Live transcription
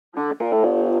Hi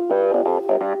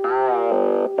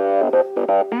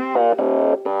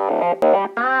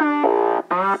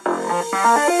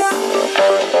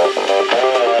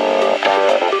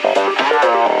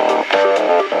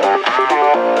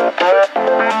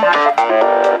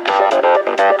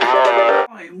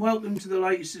and welcome to the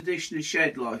latest edition of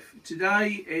Shedlife.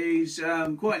 Today is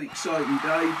quite an exciting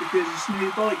day because it's new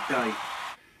bike day,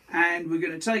 and we're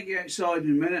going to take you outside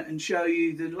in a minute and show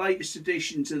you the latest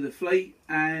addition to the fleet,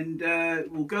 and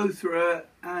we'll go through it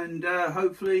and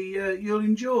hopefully you'll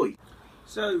enjoy.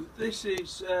 So this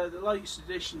is the latest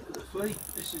addition to the fleet.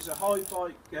 This is a high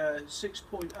bike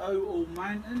 6.0 all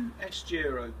mountain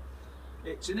S-Giro.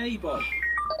 It's an e-bike,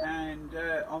 and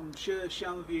I'm sure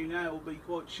some of you now will be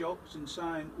quite shocked and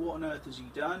saying, what on earth has he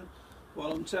done?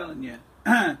 Well, I'm telling you,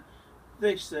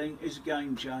 this thing is a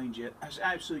game changer. It's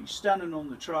absolutely stunning on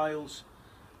the trails,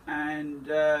 and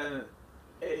it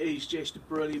is just a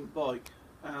brilliant bike.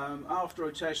 After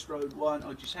I test rode one,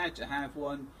 I just had to have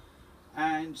one,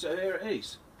 and so here it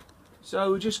is.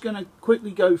 So we're just going to quickly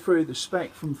go through the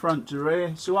spec from front to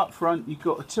rear. So up front you've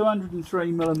got a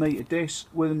 203mm disc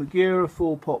with a Magura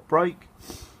 4-pot brake.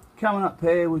 Coming up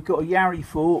here we've got a Yarry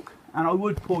fork, and I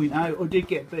would point out I did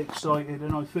get a bit excited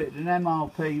and I fitted an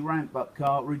MRP ramp up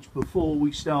cartridge before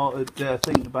we started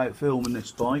thinking about filming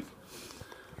this bike.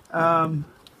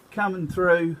 Coming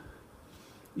through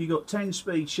you've got 10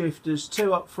 speed shifters,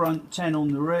 2 up front, 10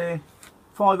 on the rear.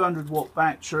 500 watt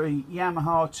battery,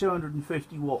 Yamaha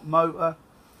 250 watt motor,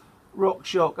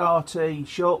 RockShox RT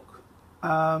shock,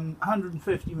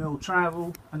 150mm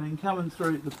travel, and then coming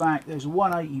through at the back there's a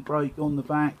 180 brake on the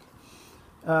back.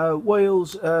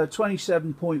 Wheels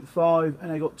 27.5,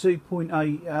 and they got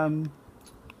 2.8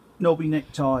 knobby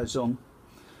neck tyres on,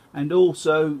 and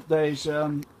also there's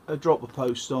a dropper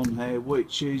post on here,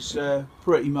 which is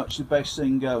pretty much the best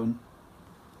thing going.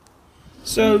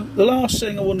 So the last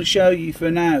thing I want to show you for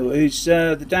now is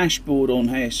the dashboard on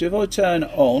here. So if I turn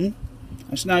it on,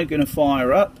 it's now going to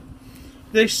fire up.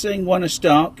 This thing, when it's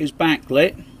dark, is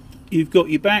backlit. You've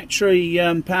got your battery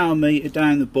power meter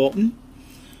down the bottom.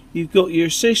 You've got your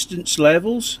assistance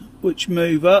levels, which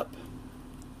move up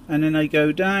and then they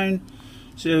go down.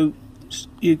 So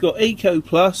you've got Eco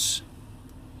Plus,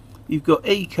 you've got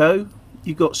Eco,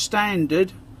 you've got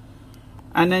Standard,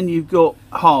 and then you've got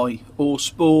High or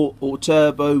Sport or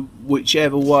Turbo,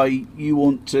 whichever way you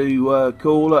want to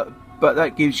call it, but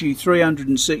that gives you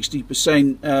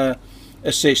 360%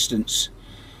 assistance.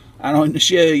 And I can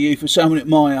assure you, for someone at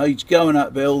my age going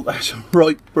uphill, that's a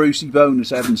right Brucey bonus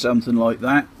having something like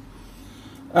that.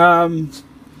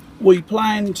 We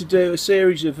plan to do a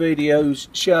series of videos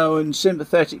showing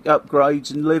sympathetic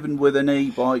upgrades and living with an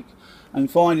e-bike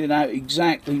and finding out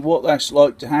exactly what that's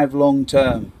like to have long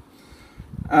term.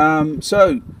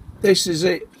 So this is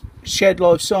it.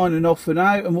 Shedlife signing off for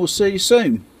now, and we'll see you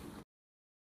soon.